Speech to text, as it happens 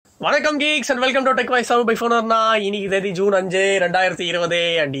வணக்கம் Geeks and welcome to tech voice by ஃபோனர்னா. இன்னைக்கு தேதி ஜூன் 5, 2020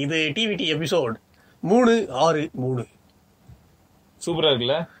 அண்ட் இது டிவிடி எபிசோட் 363. சூப்பரா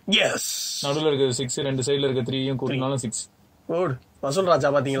இருக்குல்ல? எஸ். நடுவுல இருக்கு 6, ரெண்டு சைடுல இருக்க 3யும் கூட்டினாலும் 6. ஓடு வசூல் ராஜா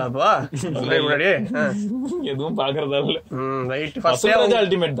பாத்தீங்களா? அப்பா முன்னாடி எதுவும் பாக்குறதா இல்ல. ரைட். வசூல் ராஜா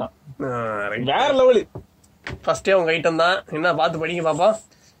அல்டிமேட் தான், வேற லெவல். ஃபர்ஸ்டே உங்க ஐட்டம் தான், என்ன பார்த்து படிங்க பாப்பா.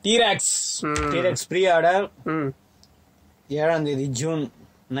 T-Rex ப்ரீ ஆர்டர் 7ஆம் தேதி ஜூன்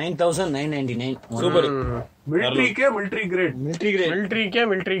 9,999. சூப்பர். மிலிட்டரி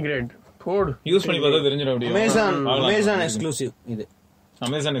கிரேட் போடு. யூஸ் பண்ணி பார்த்தா தெரிஞ்சிடும். அப்படியே அமேசான் எக்ஸ்க்ளூசிவ். இது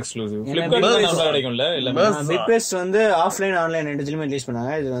அமேசான் எக்ஸ்க்ளூசிவ். Flipkartல நம்ம கிடைக்கும்ல இல்ல? பிபெஸ்ட் வந்து ஆஃப்லைன் ஆன்லைன் ரெண்டுலயுமே ரிலீஸ்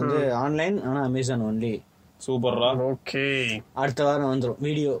பண்ணாங்க. இது வந்து ஆன்லைன், ஆனா அமேசான் ஒன்லி. சூப்பர்ரா. ஓகே, அடுத்த வாரம் வந்துரும்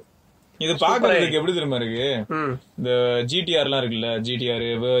வீடியோ. இது பாக்குறதுக்கு எப்படி தெரியுமா இருக்கு? இந்த ஜிடிஆர்லாம் இருக்குல்ல, ஜிடிஆர்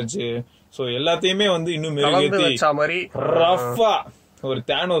வேர்ஜ், சோ எல்லாத்தையுமே வந்து இன்னும் மெருகேத்தி ரஃபா ஒரு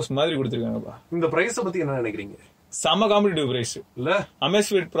தானோஸ் மாதிரி கொடுத்திருக்காங்கப்பா. இந்த பிரைஸ் பத்தி என்ன நினைக்கிறீங்க? செம காம்படிட்டிவ் பிரைஸ் இல்ல?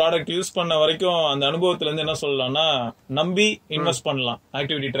 அமேஸ்ஃபிட் ப்ராடக்ட் யூஸ் பண்ண வரைக்கும் அந்த அனுபவத்துல இருந்து என்ன சொல்லலாம்னா, நம்பி இன்வெஸ்ட் பண்ணலாம்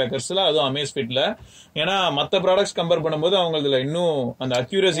ஆக்டிவிட்டி ட்ராக்கர்ஸ்ல, அதுவும் அமேஸ்ஃபிட்ல. ஏன்னா மத்த ப்ராடக்ட்ஸ் கம்பேர் பண்ணும்போது அவங்களதுல இன்னும் அந்த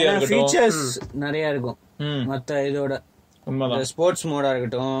அக்யூரசியா இருக்கட்டும், ஃபீச்சர்ஸ் நிறைய இருக்கும் மத்த இதோட. உண்மைதான். ஸ்போர்ட்ஸ் மோடா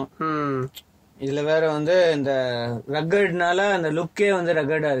இருக்கட்டும், இதுல வேற வந்து இந்த ரக்கர்ட்னால அந்த லுக்கே வந்து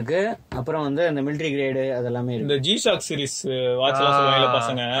ரக்கர்டா இருக்கு. அப்புறம் வந்து இந்த மிலிட்டரி கிரேடு அதெல்லாமே இருக்கு. இந்த G-Shock சீரிஸ் வாட்ச் எல்லாம் சொல்லுவாங்க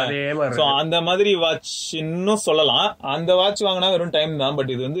பசங்க, சோ அந்த மாதிரி வாட்ச் இன்னும் சொல்லலாம். அந்த வாட்ச் வாங்கினா வெறும் டைம் தான்,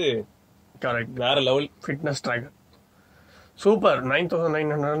 பட் இது வந்து கரெக்ட் வேற லெவல். Fitness tracker super.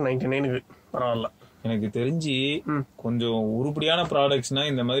 9,999 பரவாயில்ல. எனக்கு தெரிஞ்சு கொஞ்சம் உருப்படியான ப்ராடக்ட்ஸ்னா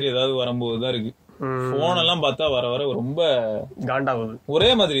இந்த மாதிரி ஏதாவது வரும்போதுதான் இருக்கு. போன் எல்லாம் பார்த்தா வர வர ரொம்ப காண்டாகுது, ஒரே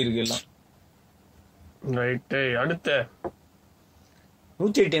மாதிரி இருக்கு எல்லாம். ரைட். அடுத்த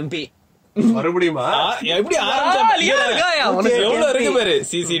 108 MP மறுபடியுமா? எப்படி எவ்வளவு இருக்கு பாரு.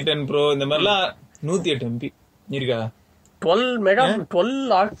 CC10 Pro இந்த மாதிரிலாம் 108 MP இருக்கா? 12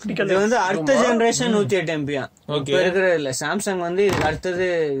 ஆப்டிகல். இது வந்து அடுத்த ஜெனரேஷன் 108 MP. இப்ப இருக்கிற இல்ல, சாம்சங் வந்து இதுக்கு அடுத்தது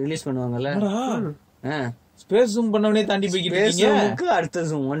ரிலீஸ் பண்ணுவாங்கல்ல. ஸ்பேஸ் ஜூம் பண்ணவனே தாண்டி போய்க்கிட்டீங்க. அடுத்த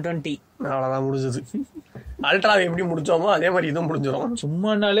ஜூம் 120. அவ்வளவுதான் முடிஞ்சது. அல்ட்ரா எப்படி முடிச்சோமோ அதே மாதிரி இதுவும் முடிஞ்சிடும்.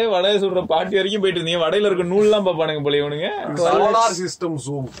 சும்மானாலே வடைய சொல்ற பாட்டி வரைக்கும் போயிட்டு இருந்தீங்க. வடையில இருக்க நூல் எல்லாம் பாப்பானுங்க போல இவனுங்க. Solar system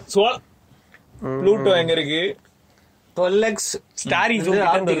zoom. ப்ளூட்டோ எங்க இருக்கு? 12x ஸ்டாரி zoom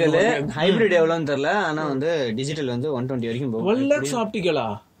optical. ஹைபிரிட் எவ்வளவுன்னு தெரியல, ஆனா வந்து டிஜிட்டல் வந்து 120 வரைக்கும் போகும். 12x ஆப்டிகலா?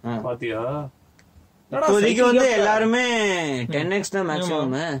 பாத்தியா? இப்போதைக்கு வந்து எல்லாருமே 10x தான்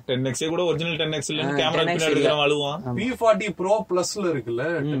மேக்ஸிமம். 10x கூட ஒரிஜினல் 10x இல்ல, கேமரா பின்னாடி எடுக்கறவன் அழுவான். P40 Pro Plusல இருக்குல்ல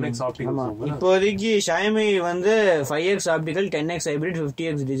 10x ஆப்டிகல். இப்போதைக்கு Xiaomi வந்து 5x optical, 10x hybrid,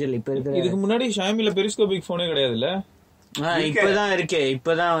 50x digital. இப்ப இருக்கு. இதுக்கு முன்னாடி Xiaomiல பெரிஸ்கோபிக் போனே கிடையாதுல்ல? இப்பதான் இருக்கு,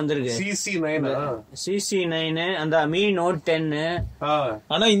 இப்பதான் வந்திருக்கு. CC9 அந்த Mi Note 10.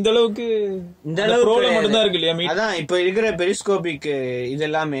 ஆனா இந்த அளவுக்கு மட்டும் தான் இருக்கு இல்லையா? அதான் இப்ப இருக்கிற பெரிஸ்கோபிக் இது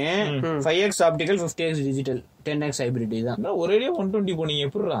எல்லாமே 5x optical, 50x digital, 10x hybrid. இதான் ஒரேடியா 120 போனீங்க.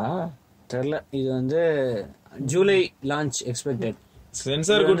 எப்படிடா தெரியல. இது வந்து ஜூலை லான்ச் எக்ஸ்பெக்டட்.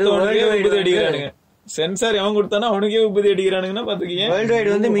 சென்சார் கொடுத்து அடிக்கிறானுங்க. சென்சார் எவன் கொடுத்தானா அவனுக்கே உபதி அடிக்கிறானுங்கன்னா பாத்துக்கீங்க. வேர்ல்ட் வைட்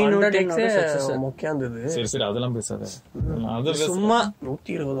வந்து Mi Note 10 சரி அதெல்லாம் பேசாத. சும்மா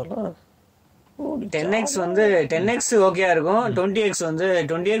 120 10x வந்து 10x ஓகேயா இருக்கும். 20x வந்து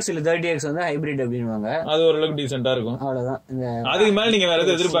 20x இல்ல 30x வந்து ஹைபிரிட் அப்படின்வாங்க. அது ஓரளவுக்கு டீசென்ட்டா இருக்கும். அவ்வளவுதான். அதுக்கு மேல நீங்க வேற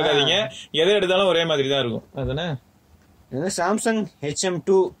எதுவும் எதிர்பார்க்காதீங்க. எதை எடுத்தாலும் ஒரே மாதிரி தான் இருக்கும். அதுதானே? இது சாம்சங்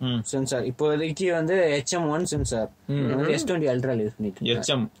HM2 சென்சார். இப்போதைக்கு வந்து HM1 sensor. S20 ultra use பண்ணிட்டு.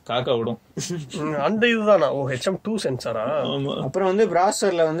 HM காக்கா விடும். அந்த இதுதானா? ஓ, HM2 சென்சாரா? அப்புறம் வந்து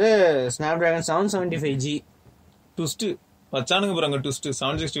ப்ராசஸர்ல வந்து Snapdragon 775G ட்விஸ்ட் வச்சானுங்க பாருங்க. ட்விஸ்ட்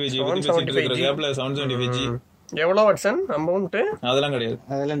 765G பத்தி பேசிட்டு இருக்கிற கேப்ல 775G எவ்வளவு வாட்சன் அமௌண்ட்? அதெல்லாம் கிடையாது,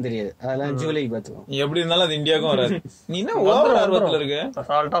 அதெல்லாம் தெரியாது. அதெல்லாம் ஜூலைக்கு பாத்துவோம். எப்படி இருந்தாலும் அது இந்தியாவுக்கும் வராது. நீ என்ன ஓவர் ஆர்வத்துல இருக்க?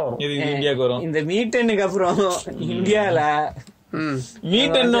 அசால்ட்டா வரும். இது இந்தியாவுக்கு வரும். இந்த Mi 10க்கு அப்புறம் இந்தியால Mi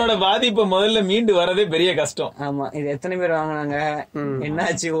 10ஓட பாதிப்பு முதல்ல மீண்டு வரதே பெரிய கஷ்டம். ஆமா, இது எத்தனை பேர் வாங்கினாங்க,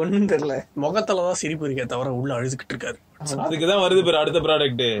 என்னாச்சு ஒண்ணும் தெரியல. முகத்துலதான் சிரிப்பு இருக்கே தவிர உள்ள அழுதுகிட்டு இருக்காரு. அதுக்குதான் வருது பேர் அடுத்த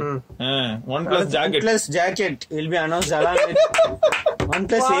product. OnePlus jacket will be announced along with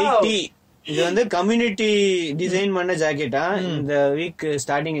OnePlus 8T. இது வந்து கம்யூனிட்டி டிசைன் பண்ண ஜாக்கெட்டா. இந்த வீக்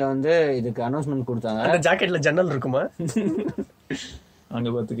ஸ்டார்டிங்ல வந்து இதுக்கு அனௌன்ஸ்மெண்ட் கொடுத்தாங்க. அந்த ஜாக்கெட்ல ஜன்னல் இருக்குமா? அங்க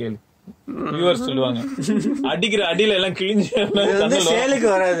பார்த்து கேளு, வியூவர்ஸ் சொல்லுவாங்க. அடிக்கிற அடியில எல்லாம் கிழிஞ்சு சேலுக்கு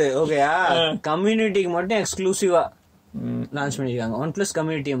வராது. ஓகேயா, கம்யூனிட்டிக்கு மட்டும் எக்ஸ்க்ளூசிவா லான்ச் பண்ணிருக்காங்க. OnePlus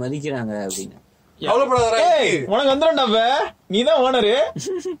கம்யூனிட்டியை மதிக்கிறாங்க அப்படின்னு. கவலைப்படாதடா உனக்கு வந்துடும்டா, நீதான் ஓனரு.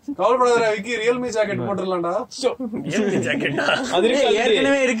 கவலைப்படாதடா Vicky, Realme jacket போட்டுடலாம்டா. ஜாக்கெட்டா அது இருக்கு,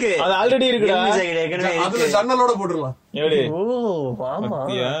 ஏற்கனவே இருக்கு, அது ஆல்ரெடி இருக்குடா. ஏற்கனவே அதுல இருக்கு. ஜன்னலோட போட்டுடலாம். எப்படி? ஓ ஆமா.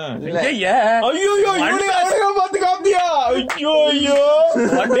 பாத்தியா? ஐயா ஐயோ பாத்து காப்பியா? ஐயோ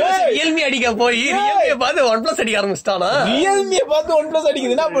ரியல்மி அடிக்க போய் ரியல்மியை பார்த்து OnePlus அடிக்க ஆரம்பிச்சிட்டானா? ரியல்மியை பார்த்து OnePlus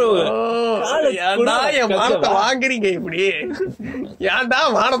அடிக்குதுன்னா ஏன்டா என் மானத்தை வாங்குறீங்க இப்படி? ஏன்டா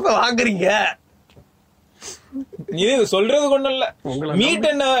மானத்தை வாங்குறீங்க? நீ சொல்றது கொண்டு இல்ல, மீட்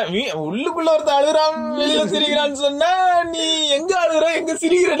என்ன உள்ளுக்குள்ள ஒருத்த அழுகுறான் வெளியில சிரிக்கிறான்னு சொன்னா நீ எங்க அழுகுற எங்க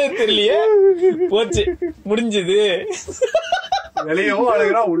சிரிக்கிறனே தெரியலையே. போச்சு, முடிஞ்சது. வெளியவும்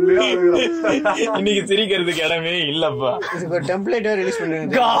அழுகுறா, உள்ளேயும் அழுகுறா. இன்னைக்கு சிரிக்கிறதுக்கு இடமே இல்லப்பா. இதுக்கு ஒரு டெம்ப்ளேட் வேற ரிலீஸ்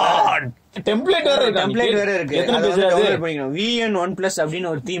பண்ணிருக்காங்க. God. டெம்ப்ளேட் வேற இருக்கு. எத்தனை அதை பேஜ் வந்து அது? download பண்ணிக்கணும். VN OnePlus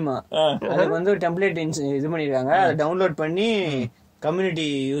அப்படின்னு ஒரு தீம், அதுக்கு வந்து ஒரு டெம்ப்ளேட் இது பண்ணிருக்காங்க. அதை டவுன்லோட் பண்ணி கம்யூனிட்டி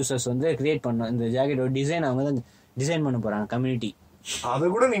யூசர்ஸ் வந்து கிரியேட் பண்ணணும். இந்த ஜாக்கெட் டிசைன் அவங்க தான் டிசைன் பண்ண போறாங்க கம்யூனிட்டி. அத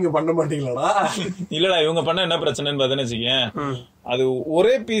கூட நீங்க பண்ண மாட்டீங்களாடா? இல்லடா, இவங்க பண்ண என்ன பிரச்சனைன்னு பார்த்தேன்னு வச்சுக்கேன், அது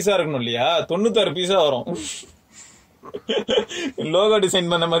ஒரே பீஸா இருக்கணும் இல்லையா, 96 பீஸா வரும். லோகோ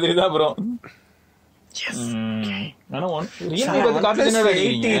டிசைன் பண்ண மாதிரி தான் அப்புறம். ஆனா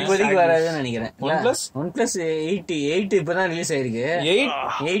இப்போதைக்கு வராதுன்னு நினைக்கிறேன். OnePlus 8 இப்பதான் ரிலீஸ் ஆயிருக்கு.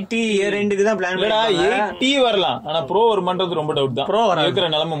 8 இயர் எண்டுக்கு தான் பிளான் பண்ணிருக்காங்க. 8T வரலாம், ஆனா ப்ரோ வருமானது ரொம்ப டவுட் தான். ப்ரோ இருக்கிற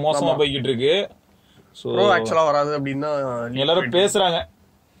நிலைமை மோசமா போய்கிட்டு இருக்கு. ப்ரோ ஆக்சுவலா வராது அப்படின்னு எல்லாரும் பேசுறாங்க.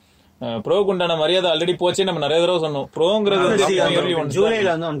 ப்ரோக்கு உண்டான மரியாதை ஆல்ரெடி போச்சு, நம்ம நிறைய தடவை சொன்னோம். ப்ரோங்கிறது ஜூலைல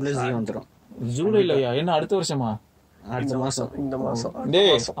வந்து OnePlus வந்துரும். ஜூலைலயா? என்ன அடுத்த வருஷமா? அடுத்த மாசம். இந்த மாசம். டேய்,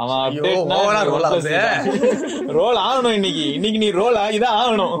 அவன் அப்டேட் ரோல் ஆகணும். இன்னைக்கு நீ ரோல் ஆகிதான்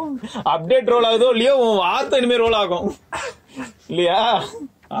ஆகணும். அப்டேட் ரோல் ஆகுதோ இல்லையோ, உன் வார்த்தை இனிமே ரோல் ஆகும் இல்லையா?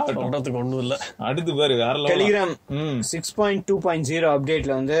 சொல்றதுக்கு ஒண்ணும் இல்ல. அடுத்து பாரு வேற டெலிகிராம் 6.2.0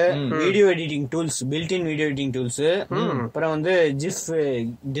 அப்டேட்ல வந்து video editing tools, built in video editing tools, அப்புறம் வந்து ஜிஃப்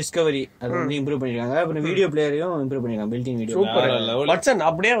டிஸ்கவரி அது வந்து இம்ப்ரூவ் பண்ணிருக்காங்க. அப்புறம் வீடியோ பிளேயரையும் இம்ப்ரூவ் பண்ணிருக்காங்க, பில்ட்-இன் வீடியோ. வாட்ஸ்அப்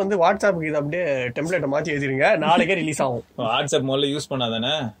அப்படியே வந்து வாட்ஸ்அப்புக்கு இது அப்படியே டெம்ப்ளேட்டை மாத்தி எழுதிருங்க, நாளைக்கே ரிலீஸ் ஆகும். வாட்ஸ்அப் முதல்ல யூஸ்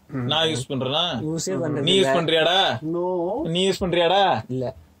பண்ணாதானே? நான் யூஸ் பண்றேனா? யூஸே பண்றது. நீ யூஸ் பண்றியாடா? நீ யூஸ் பண்றியாடா?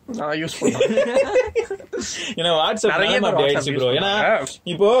 இல்ல, நான் யூஸ் பண்றேன். ஏன்னா வாட்ஸ்அப் அப்படி ஆயிடுச்சு ப்ரோ. ஏன்னா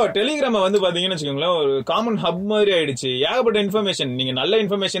இப்போ டெலிகிராம வந்து பாத்தீங்கன்னு வச்சுக்கோங்களேன், ஒரு காமன் ஹப் மாதிரி ஆயிடுச்சு. ஏகப்பட்ட இன்ஃபர்மேஷன், நீங்க நல்ல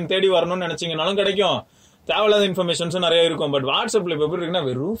இன்ஃபர்மேஷன் தேடி வரணும்னு நினைச்சீங்கனாலும் கிடைக்கும், தேவையில்லாத இன்ஃபர்மேஷன்ஸும் நிறைய இருக்கும். பட் வாட்ஸ்அப்ல இப்ப எப்படி இருக்குன்னா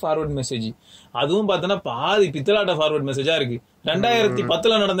வெறும் ஃபார்வர்ட் மெசேஜ், அதுவும் பார்த்தோன்னா பாதி பித்தலாட்ட ஃபார்வர்ட் மெசேஜா இருக்கு.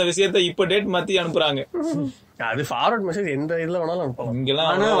 2010 நடந்த விஷயத்த இப்ப டேட் மாத்தி அனுப்புறாங்க. அது ஃபார்வர்ட் மெசேஜ் எந்த இதுல வேணாலும் அனுப்பலாம்.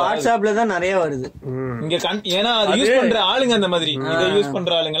 இங்கெல்லாம் வாட்ஸ்அப்ல தான் நிறைய வருது இங்க. ஏன்னா அது யூஸ் பண்ற ஆளுங்க அந்த மாதிரி, இதை யூஸ்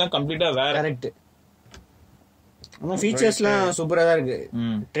பண்ற ஆளுங்க எல்லாம் கம்ப்ளீட்டா வேற. கரெக்ட். ஆனா ஃபீச்சர்ஸ்லாம் சூப்பரா தான் இருக்கு.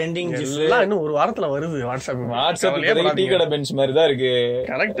 ட்ரெண்டிங் ஜிஃப் எல்லாம் இன்னும் ஒரு வாரத்துல வருது. வாட்ஸ்அப் டீ கடை பெஞ்ச் மாதிரி தான் இருக்கு.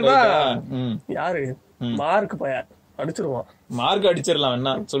 கரெக்ட் தான். யாரு மார்க் பய அடிச்சிருவான். மார்க் அடிச்சிடலாம்,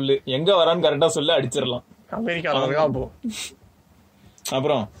 என்ன சொல்லு, எங்க வரான்னு கரெக்டா சொல்லு, அடிச்சிடலாம். அமெரிக்கால போ.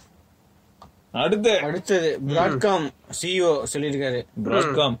 அப்புறம் அடுத்தது பிராட்காம் CEO சொல்லிருக்காரு.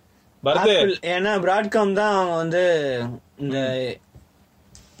 பிராட்காம் ஏன்னா பிராட்காம் தான் அவங்க வந்து இந்த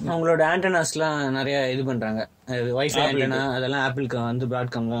அவங்களோட ஆண்டனாஸ்லாம் நிறைய இது பண்றாங்க, வைஃபை ஆண்டனா அதெல்லாம் ஆப்பிளுக்கு வந்து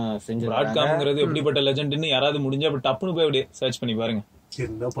பிராட்காம் தான் செஞ்சு. பிராட்காம்ங்கிறது எப்படிப்பட்ட லெஜெண்ட்னு யாராவது முடிஞ்சா அப்ப டப்புனு போய் அப்படியே சர்ச் பண்ணி பாருங்க.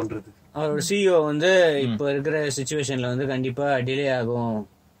 என்ன பண்றது, அவரோட CEO வந்து இப்ப இருக்கிற சிச்சுவேஷன்ல வந்து கண்டிப்பா டிலே ஆகும்,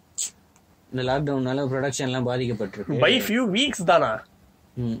 இந்த லாக்டவுன்னால ப்ரொடக்ஷன் எல்லாம் பாதிக்கப்பட்டிருக்கு. பை ஃபியூ வீக்ஸ் தானா?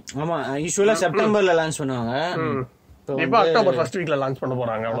 ஆமா, யூசுவலா செப்டம்பர்ல லான்ச் பண்ணுவாங்க. இப்போ அக்டோபர் ஃபர்ஸ்ட் வீக்ல லான்ச் பண்ண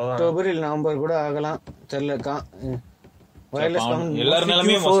போறாங்க. அவ்வளவுதான். அக்டோபர் இல்ல நவம்பர் கூட ஆகலாம், தெரியல. எல்லார்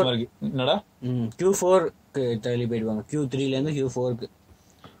நிலைமையே மோசமா இருக்கு. என்னடா Q4 க்கு தள்ளி போயிடுவாங்க, Q3ல இருந்து Q4க்கு.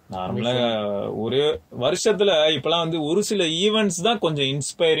 நார்மலா ஒரு வருஷத்துல இப்பெல்லாம் வந்து ஒரு சில ஈவெண்ட்ஸ் தான் கொஞ்சம்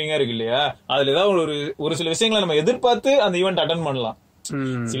இன்ஸ்பைரிங்கா இருக்கு இல்லையா? அதுல ஏதாவது ஒரு சில விஷயங்களை நம்ம எதிர்பார்த்து அந்த ஈவெண்ட் அட்டென்ட் பண்ணலாம்.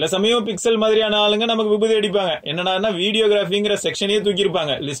 சில சமயம் பிக்சல் மாதிரியான ஆளுங்க நமக்கு விபதி அடிப்பாங்க, என்னன்னா வீடியோகிராஃபிங்கிற செக்ஷனே தூக்கி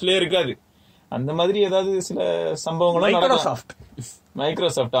இருப்பாங்க, லிஸ்ட்லயே இருக்காது. அந்த மாதிரி ஏதாவது சில சம்பவங்களும்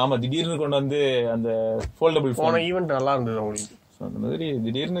மைக்ரோசாஃப்ட் ஆமா திடீர்னு கொண்டு வந்து அந்த ஃபோல்டபிள் போன் ஈவென்ட் நல்லா இருந்தது உங்களுக்கு. அந்த மாதிரி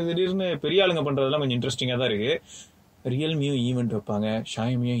திடீர்னு பெரிய ஆளுங்க பண்றதெல்லாம் கொஞ்சம் இன்ட்ரெஸ்டிங்கா தான் இருக்கு. ரியல்மியும் ஈவெண்ட் வைப்பாங்க,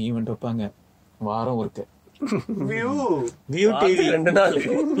 ஷாயோமியும் ஈவெண்ட் வைப்பாங்க, வாரம் ஒருக்க. வியூ டிவி 2 நாள்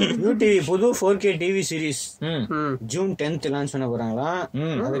வியூ டிவி புது 4K TV series June 10th launch பண்ண போறாங்களா.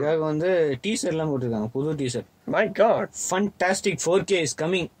 அதுக்காக வந்து டீசர் எல்லாம் போட்டுருக்காங்க, புது teaser. My God, fantastic 4K is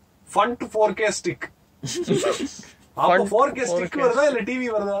coming. Fun 4K stick. அப்ப 4K ஸ்டிக் வருதா இல்ல டிவி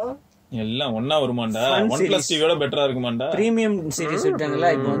வருதா? எல்லாம் ஒண்ணா வருமாண்டா. OnePlus டிவியோட பெட்டரா இருக்குமாண்டா. பிரீமியம் சீரிஸ் விட்டாங்கல,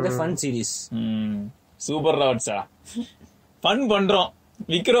 இப்போ வந்து ஃபன் சீரிஸ். சூப்பர் ராட்ஸா ஃபன் பண்றோம்.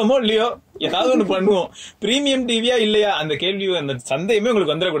 விக்கிறோமோ இல்லையோ ஏதாவது ஒண்ணு பண்ணுவோம். பிரீமியம் டிவியா இல்லையா அந்த கேள்வி, அந்த சந்தேகமே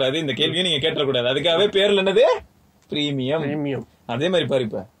உங்களுக்கு வந்துடக்கூடாது. இந்த கேள்வியை நீங்க கேட்டக்கூடாது. அதுக்காகவே பேர்ல என்னது பிரீமியம். அதே மாதிரி பாரு,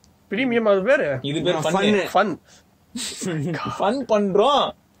 இப்ப பிரீமியம் அது பேரு, இது பேர் ஃபன் பண்றோம்,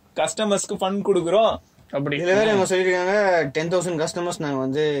 கஸ்டமர்ஸ்க்கு ஃபன் கொடுக்குறோம். அப்படி இதுல வேற அவங்க சொல்லிருக்காங்க 10,000 கஸ்டமர்ஸ் நாங்க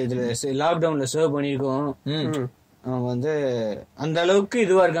வந்து இதுல லாக்டவுன்ல சர்வ் பண்ணிருக்கோம். அவங்க வந்து அந்த அளவுக்கு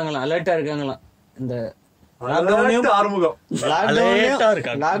இதுவா இருக்காங்களாம், அலர்ட்டா இருக்காங்களாம். இந்த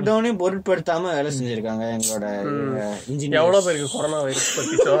லாக்டவுனையும் பொருட்படுத்தாம வேலை செஞ்சிருக்காங்க எங்களோட இன்ஜினியர். எவ்வளவு பேருக்கு கொரோனா வைரஸ்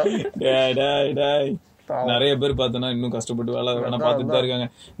பத்திச்சோ நிறைய பேர் பார்த்தோன்னா இன்னும் கஷ்டப்பட்டு வேலை பார்த்துட்டு தான் இருக்காங்க.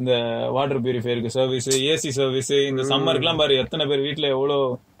 இந்த வாட்டர் பியூரிஃபையருக்கு சர்வீஸ், ஏசி சர்வீஸ், இந்த சம்மருக்கு எல்லாம் பாரு எத்தனை பேர் வீட்டுல எவ்வளவு.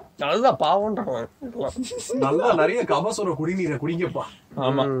 அதுதான் பாவம்ன்றான். நல்லா நிறைய கபசுர குடிநீரை குடிங்கப்பா.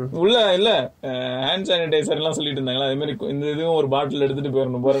 ஆமா, உள்ள இல்ல ஹேண்ட் சானிடைசர் எல்லாம் சொல்லிட்டு இருந்தாங்களா, அதே மாதிரி இந்த இதுவும் ஒரு பாட்டில் எடுத்துட்டு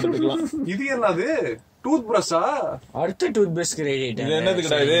போயிடணும் போற இடத்துக்குலாம். இது என்னது டூத் பிரஷா? அடுத்த டூத் பிரஷ் கிரேட். இது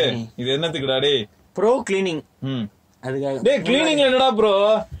என்னத்துக்குடா இது என்னத்துக்குடா டே? Bro cleaning. அதுக்காக டேய் கிளீனிங்ல என்னடா ப்ரோ?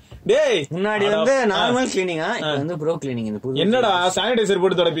 டேய் முன்னாடி வந்து நார்மல் கிளீனிங்கா, இப்போ வந்து ப்ரோ கிளீனிங். இந்த புது என்னடா சானிடைசர்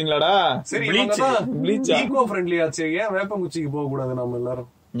போட்டு துடைப்பீங்களாடா? சரி, ப்ளீச் ஈகோ ஃப்ரெண்ட்லி ஆச்சு. ஏன் வேப்பங்குச்சிக்கு போக கூடாது நம்ம எல்லாரும்?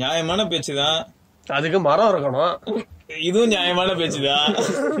 நியாயமான பேச்சுதான். அதுக்கு மரம் இருக்கணும். இதுவும் நியாயமான பேச்சுதான்.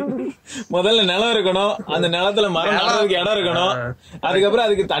 முதல்ல நிலம் இருக்கணும், அந்த நிலத்துல மரம் நடுறதுக்கு இடம் இருக்கணும், அதுக்கப்புறம்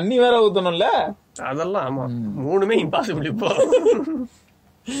அதுக்கு தண்ணி வேற ஊத்தணும்ல. அதெல்லாம் ஆமா, மூணுமே இம்பாசிபிள். இப்போ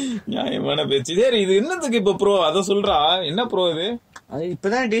நியாயமான பேச்சு. சரி, இது என்னத்துக்கு இப்ப ப்ரோ அத சொல்றா? என்ன ப்ரோ இது? அது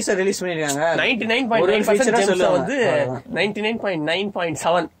இப்பதான் டீசர் ரிலீஸ் பண்ணிருக்காங்க. 99.9% வந்து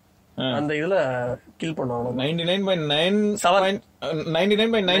 99.9.7 அந்த இதுல கில் பண்ணுவாங்க.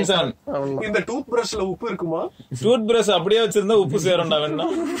 99.97. இந்த டூத் பிரஷ்ல உப்பு இருக்குமா? டூத் பிரஷ் அப்படியே வச்சிருந்தா உப்பு சேரும்டா வேணா.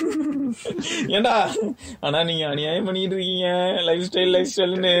 ஏண்டா ஆனா நீங்க அநியாயம் பண்ணிட்டு இருக்கீங்க. லைஃப்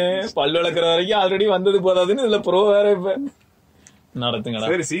ஸ்டைல்னு பல் விளக்குற வரைக்கும் ஆல்ரெடி வந்தது போதாதுன்னு இதுல ப்ரோ வேற இப்ப நடத்துங்கடா.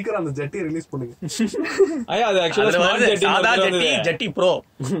 சரி, சீக்கிரம் அந்த ஜெட்டியை ரிலீஸ் பண்ணுங்க. ஐயா, அது ஆக்சுவலா ஸ்மார்ட் ஜெட்டி ப்ரோ,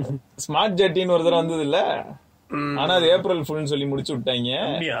 ஸ்மார்ட் ஜெட்டின்னு ஒரு தடவை வந்தது இல்ல, ஆனா அது ஏப்ரல் ஃபுல்னு சொல்லி முடிச்சு விட்டாங்க.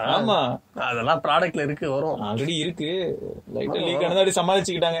 ஆமா, அதெல்லாம் ப்ராடக்ட்ல இருக்கு, வரும், ஆல்ரெடி இருக்கு. லைட்டா லீக் ஆனது அப்படி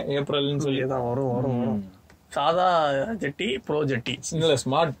சமாளிச்சுக்கிட்டாங்க ஏப்ரல்னு சொல்லி. தான் வரும். சாதா ஜெட்டி, ப்ரோ ஜெட்டி இல்ல,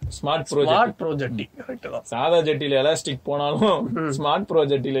 ஸ்மார்ட் ப்ரோ ஜெட்டி கரெக்ட் தான். சாதா ஜெட்டில எலாஸ்டிக் போனாலும் ஸ்மார்ட் ப்ரோ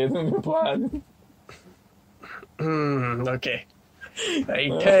ஜெட்டில எதுவுமே போகாது. Okay,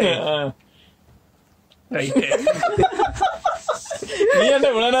 right. நீ என்ன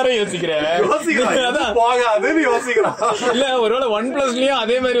இவ்வளவு நேரம் யோசிக்கிற? இல்ல, ஒருவேளை OnePlusலயும்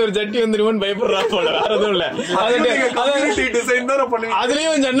அதே மாதிரி ஒரு ஜட்டி வந்துருவோன்னு பயப்படுறா போல, வேற எதுவும் இல்ல.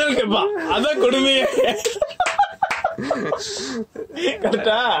 அதுலயும் ஜன்னல் கேப்பா, அதான் கொடுமையே.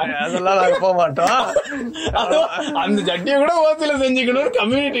 கரெக்டா? அதெல்லாம் நாங்க போக மாட்டோம். அந்த ஜட்டியை கூட ஓசில செஞ்சுக்கணும்னு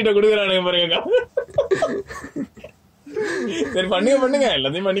கம்யூனிட்டிட்ட கொடுக்குறானுங்க பாருங்க. சரி, பண்ணுங்க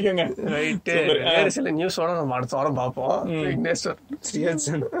எல்லாத்தையும் பண்ணிக்கோங்க. வேற சில நியூஸோட நம்ம அடுத்த வாரம் பார்ப்போம்.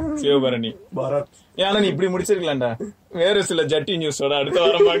 சிவபரணி பாரத், ஏன்னா நீ இப்படி முடிச்சிருக்கலாம்டா. வேற சில ஜட்டி நியூஸோட அடுத்த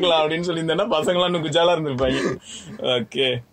வாரம் பார்க்கலாம் அப்படின்னு சொல்லியிருந்தேன்னா பசங்களாம் இன்னும் குஜாலா இருந்திருப்பாங்க. ஓகே.